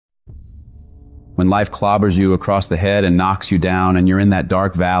when life clobbers you across the head and knocks you down and you're in that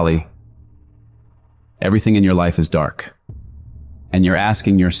dark valley, everything in your life is dark. And you're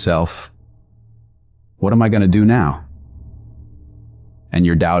asking yourself, what am I going to do now? And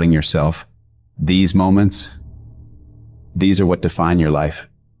you're doubting yourself. These moments, these are what define your life.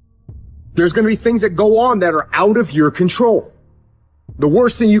 There's going to be things that go on that are out of your control. The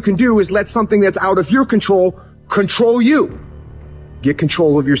worst thing you can do is let something that's out of your control control you. Get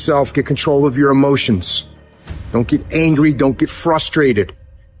control of yourself. Get control of your emotions. Don't get angry. Don't get frustrated.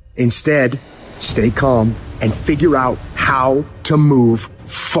 Instead, stay calm and figure out how to move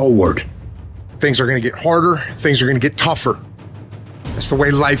forward. Things are going to get harder. Things are going to get tougher. That's the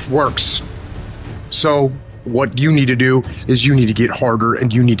way life works. So what you need to do is you need to get harder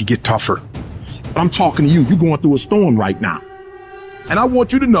and you need to get tougher. I'm talking to you. You're going through a storm right now. And I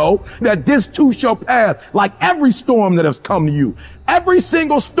want you to know that this too shall pass, like every storm that has come to you. Every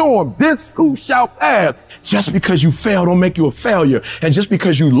single storm, this too shall pass. Just because you fail don't make you a failure. And just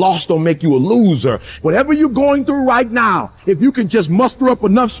because you lost don't make you a loser. Whatever you're going through right now, if you can just muster up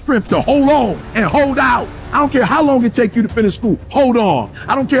enough strength to hold on and hold out. I don't care how long it takes you to finish school. Hold on.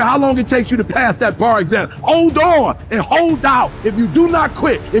 I don't care how long it takes you to pass that bar exam. Hold on and hold out. If you do not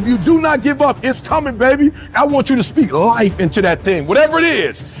quit, if you do not give up, it's coming, baby. I want you to speak life into that thing. Whatever it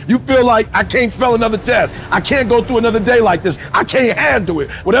is, you feel like I can't fail another test. I can't go through another day like this. I can't handle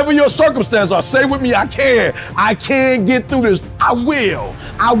it. Whatever your circumstances are, say with me, I can. I can get through this. I will.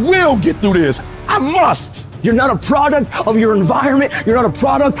 I will get through this. I must. You're not a product of your environment. You're not a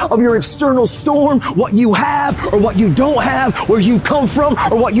product of your external storm, what you have or what you don't have, where you come from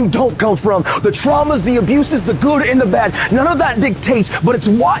or what you don't come from. The traumas, the abuses, the good and the bad. None of that dictates, but it's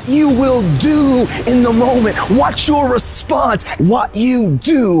what you will do in the moment. What's your response? What you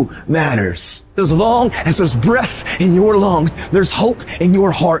do matters. As long as there's breath in your lungs, there's hope in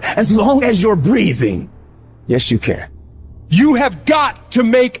your heart. As long as you're breathing, yes, you can. You have got to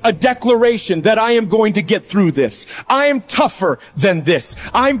make a declaration that I am going to get through this. I am tougher than this.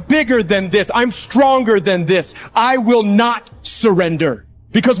 I'm bigger than this. I'm stronger than this. I will not surrender.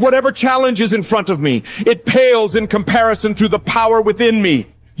 Because whatever challenge is in front of me, it pales in comparison to the power within me.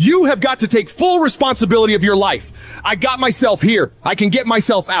 You have got to take full responsibility of your life. I got myself here. I can get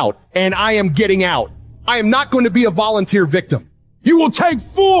myself out, and I am getting out. I am not going to be a volunteer victim. You will take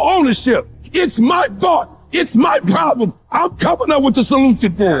full ownership. It's my thought. It's my problem. I'm coming up with the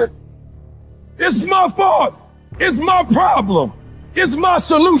solution for it. It's my fault. It's my problem. It's my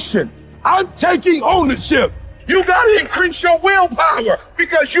solution. I'm taking ownership. You gotta increase your willpower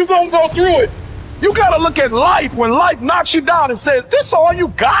because you're gonna go through it. You gotta look at life when life knocks you down and says, this all you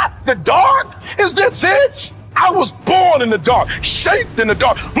got? The dark? Is this it? I was born in the dark, shaped in the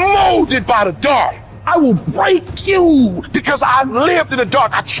dark, molded by the dark. I will break you because I lived in the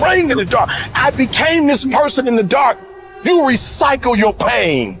dark. I trained in the dark. I became this person in the dark. You recycle your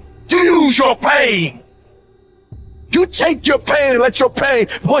pain. You use your pain. You take your pain and let your pain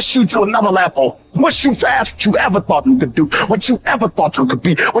push you to another level. Push you past what you ever thought you could do, what you ever thought you could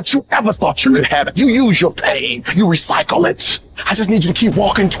be, what you ever thought you could have. You use your pain. You recycle it. I just need you to keep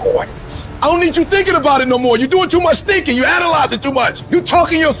walking toward it. I don't need you thinking about it no more. You're doing too much thinking. You analyze it too much. You're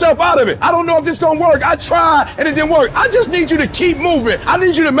talking yourself out of it. I don't know if this is going to work. I tried and it didn't work. I just need you to keep moving. I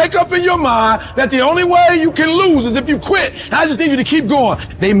need you to make up in your mind that the only way you can lose is if you quit. I just need you to keep going.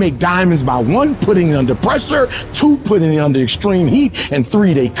 They make diamonds by 1, putting it under pressure, 2, putting it under extreme heat, and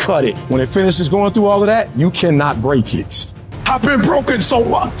 3, they cut it. When it finishes going through all of that, you cannot break it. I've been broken so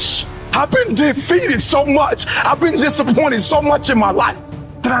much. I've been defeated so much. I've been disappointed so much in my life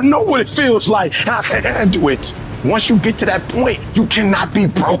that I know what it feels like and I can handle it. Once you get to that point, you cannot be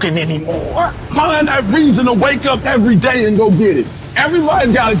broken anymore. Find that reason to wake up every day and go get it.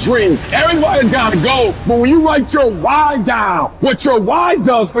 Everybody's got a dream. Everybody's got a goal. But when you write your why down, what your why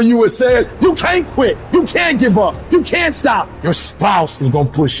does for you is says, you can't quit. You can't give up. You can't stop. Your spouse is going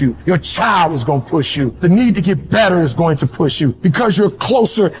to push you. Your child is going to push you. The need to get better is going to push you. Because you're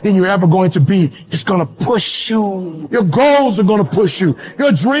closer than you're ever going to be, it's going to push you. Your goals are going to push you.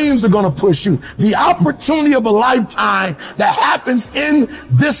 Your dreams are going to push you. The opportunity of a lifetime that happens in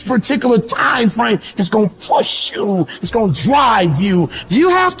this particular time frame is going to push you. It's going to drive you. You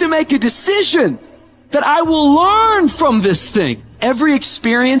have to make a decision that I will learn from this thing. Every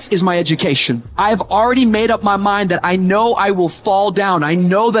experience is my education. I've already made up my mind that I know I will fall down. I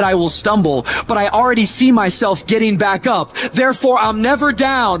know that I will stumble, but I already see myself getting back up. Therefore, I'm never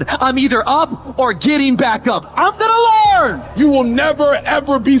down. I'm either up or getting back up. I'm gonna learn. You will never,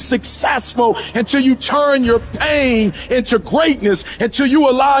 ever be successful until you turn your pain into greatness, until you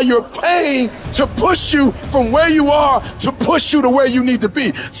allow your pain to push you from where you are to push you to where you need to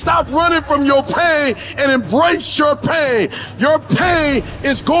be. Stop running from your pain and embrace your pain. Your pain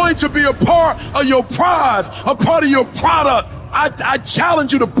is going to be a part of your prize, a part of your product. I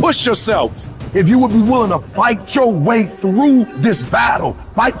challenge you to push yourself. If you would be willing to fight your way through this battle,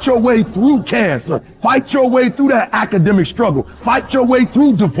 fight your way through cancer, fight your way through that academic struggle, fight your way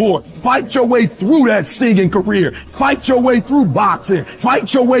through divorce, fight your way through that singing career, fight your way through boxing,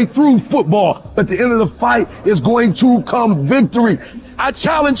 fight your way through football. At the end of the fight is going to come victory. I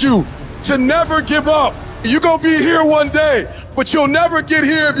challenge you to never give up. You're going to be here one day, but you'll never get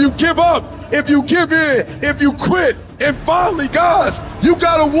here if you give up, if you give in, if you quit. And finally, guys, you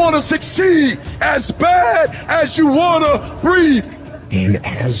got to want to succeed as bad as you want to breathe. And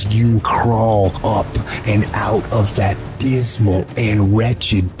as you crawl up and out of that dismal and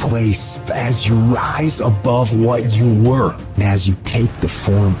wretched place, as you rise above what you were, and as you take the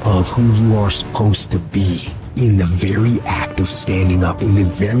form of who you are supposed to be, in the very act of standing up, in the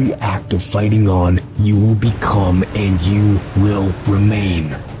very act of fighting on, you will become and you will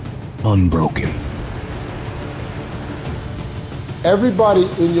remain unbroken. Everybody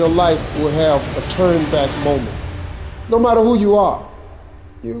in your life will have a turn back moment. No matter who you are,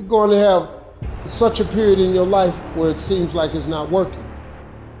 you're going to have such a period in your life where it seems like it's not working.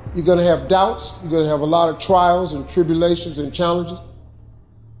 You're going to have doubts. You're going to have a lot of trials and tribulations and challenges.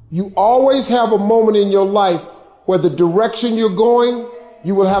 You always have a moment in your life where the direction you're going,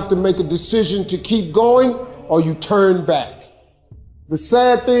 you will have to make a decision to keep going or you turn back. The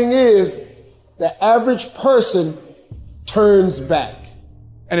sad thing is, the average person turns back.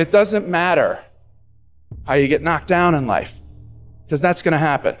 And it doesn't matter how you get knocked down in life, because that's going to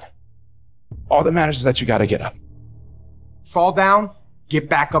happen. All that matters is that you got to get up. Fall down, get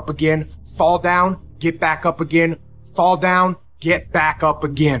back up again. Fall down, get back up again. Fall down, get back up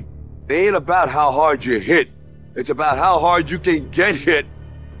again. It ain't about how hard you hit. It's about how hard you can get hit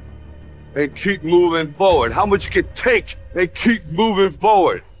and keep moving forward. How much you can take and keep moving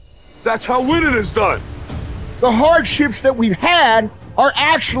forward. That's how winning is done. The hardships that we've had are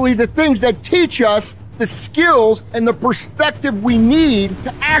actually the things that teach us the skills and the perspective we need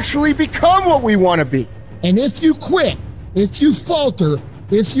to actually become what we want to be. And if you quit, if you falter,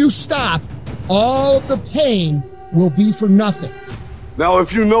 if you stop, all the pain will be for nothing. Now,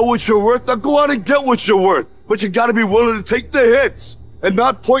 if you know what you're worth, now go out and get what you're worth. But you gotta be willing to take the hits and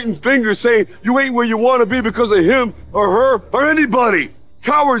not pointing fingers saying you ain't where you want to be because of him or her or anybody.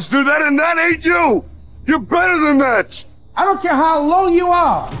 Cowards do that, and that ain't you. You're better than that. I don't care how low you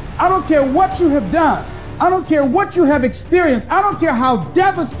are. I don't care what you have done. I don't care what you have experienced. I don't care how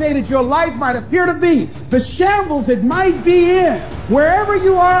devastated your life might appear to be, the shambles it might be in. Wherever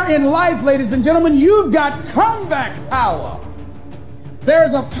you are in life, ladies and gentlemen, you've got comeback power.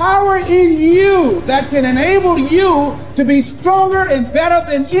 There's a power in you that can enable you to be stronger and better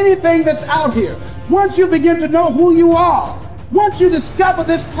than anything that's out here. Once you begin to know who you are, once you discover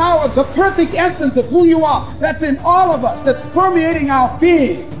this power, the perfect essence of who you are, that's in all of us, that's permeating our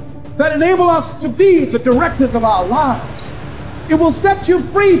being, that enable us to be the directors of our lives, it will set you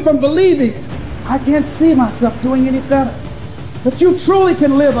free from believing, I can't see myself doing any better. That you truly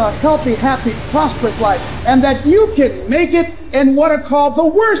can live a healthy, happy, prosperous life, and that you can make it in what are called the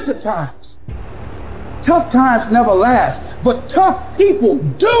worst of times. Tough times never last, but tough people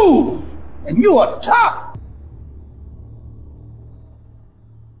do, and you are tough.